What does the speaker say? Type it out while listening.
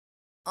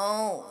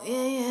Oh,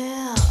 yeah,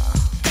 yeah.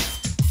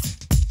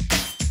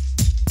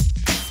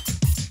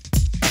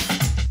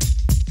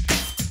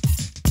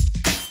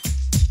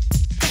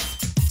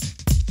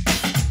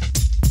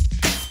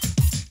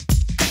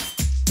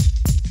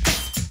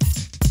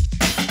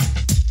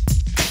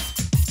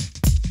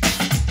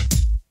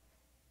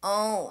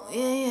 Oh,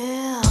 yeah,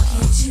 yeah. Why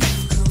can't you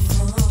come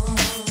home?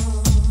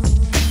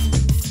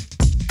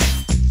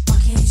 Why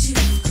can't you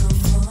come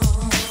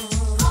home?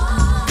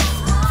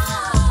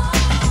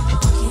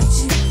 Why can't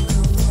you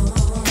come home?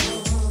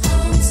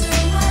 Home to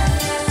my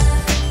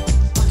love.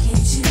 Why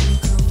can't you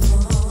come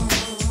home?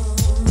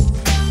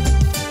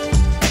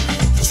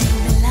 You treat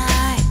me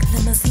like a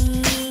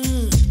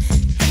limousine,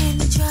 and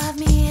you drive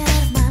me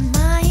out of my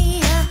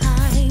mind.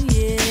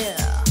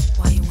 Yeah.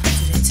 Why you wanna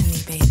do that to me,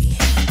 baby?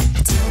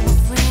 Tell my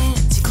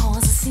friends you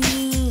cause a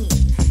scene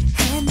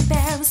and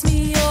embarrass me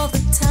all the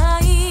time.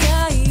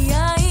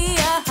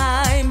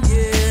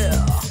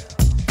 Yeah.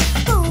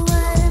 But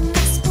what am I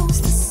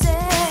supposed to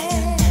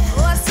say?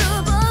 What's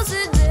supposed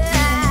to do?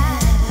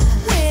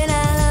 When I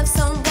love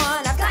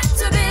someone, I've got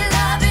to be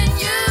loving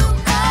you.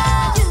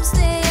 You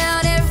stay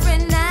out every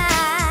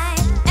night,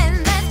 and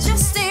that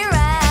just ain't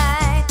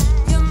right.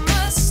 You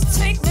must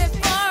take me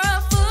for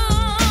a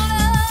fool.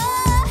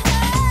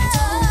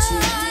 Don't you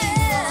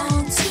hang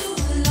on too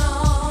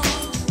long,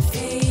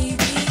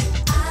 baby.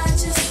 I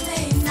just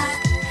may not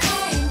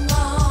hang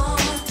on.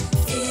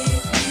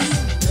 If you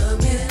love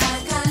me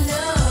like I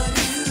love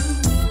you,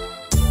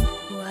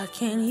 why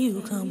can't you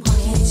come home? Why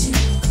can't you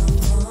come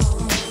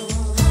home?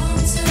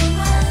 Home to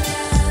my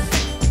love.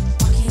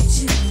 Why can't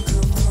you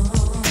come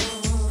home?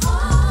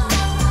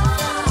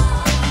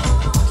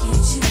 Why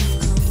can't you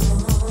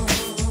come home?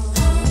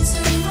 Home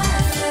to my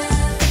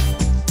love.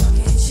 Why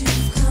can't you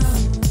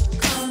come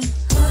home?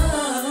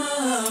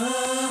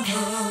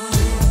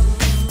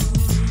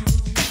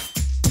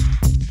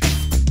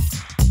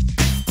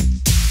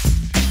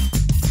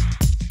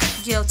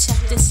 Yo, check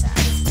this out.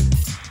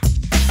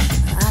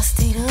 I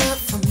stayed up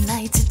from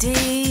night to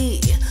day,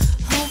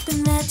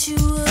 hoping that you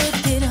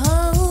would get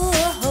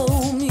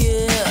home,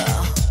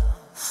 yeah.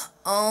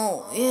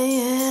 Oh, yeah,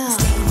 yeah.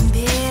 Stay in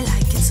bed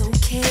like it's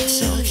okay.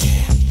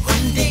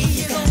 One day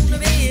you're gonna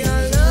be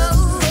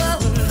alone,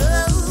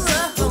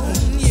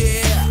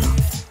 yeah.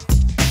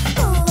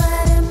 But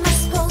what am I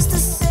supposed to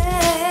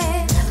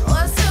say?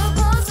 What's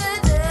supposed to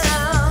do?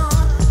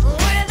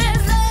 When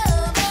there's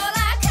love, all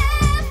I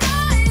care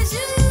for is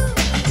you.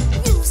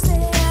 You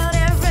stay out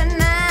every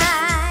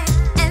night,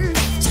 and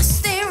that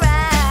just ain't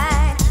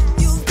right.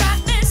 You got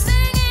me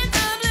singing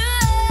the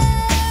blues.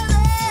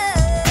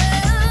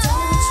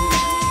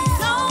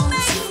 Don't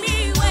make me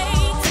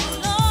wait too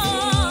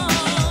long.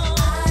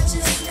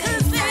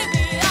 Cause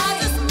baby, I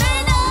just may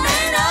not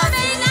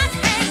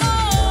hang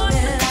on.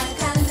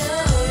 Like I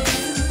love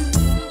you,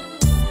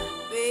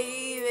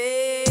 baby.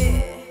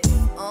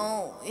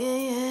 Oh, yeah,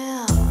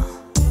 yeah.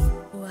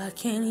 Why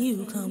can't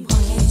you come home?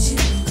 Why can't you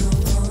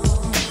come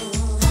home?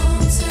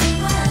 Home to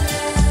my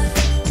love.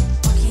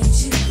 Why can't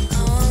you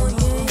come home? Oh,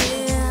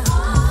 yeah.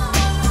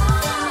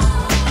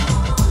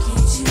 Why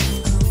can't you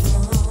come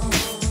home?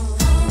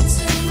 Home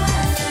to my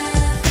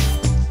love.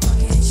 Why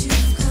can't you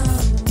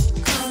come home?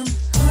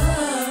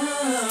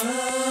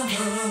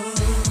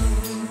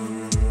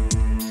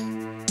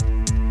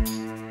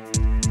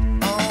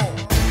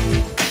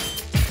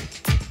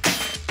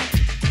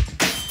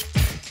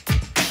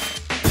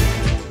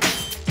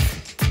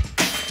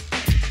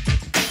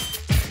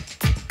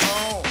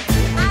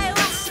 I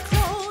wash your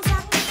clothes, I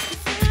cook your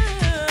food,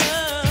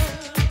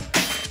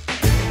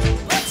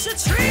 but you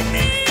treat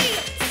me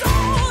so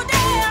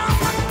damn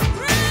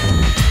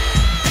rude.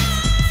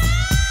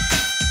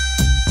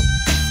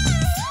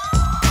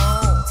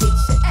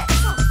 Tisha X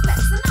on the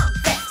flex and I'm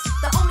vexed.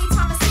 The only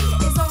time I see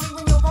it is only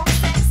when you're on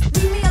sex.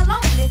 Leave me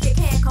alone if you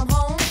can't come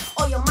home,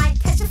 or you might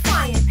catch a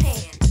frying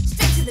pan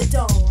straight to the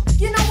dome.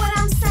 You know what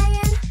I'm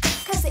saying?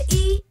 Cause the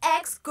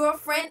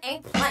ex-girlfriend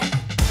ain't playing.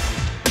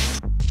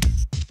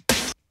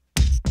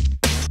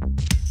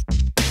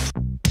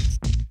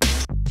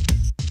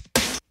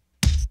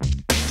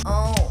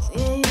 Oh,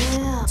 yeah,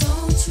 yeah.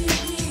 Don't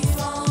treat me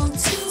wrong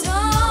too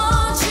long.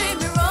 Don't treat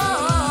me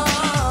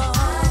wrong.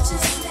 I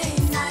just may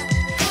not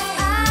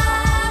hang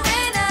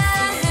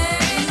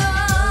on.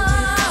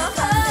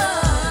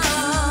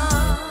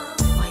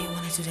 Why you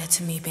wanna do that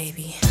to me,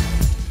 baby?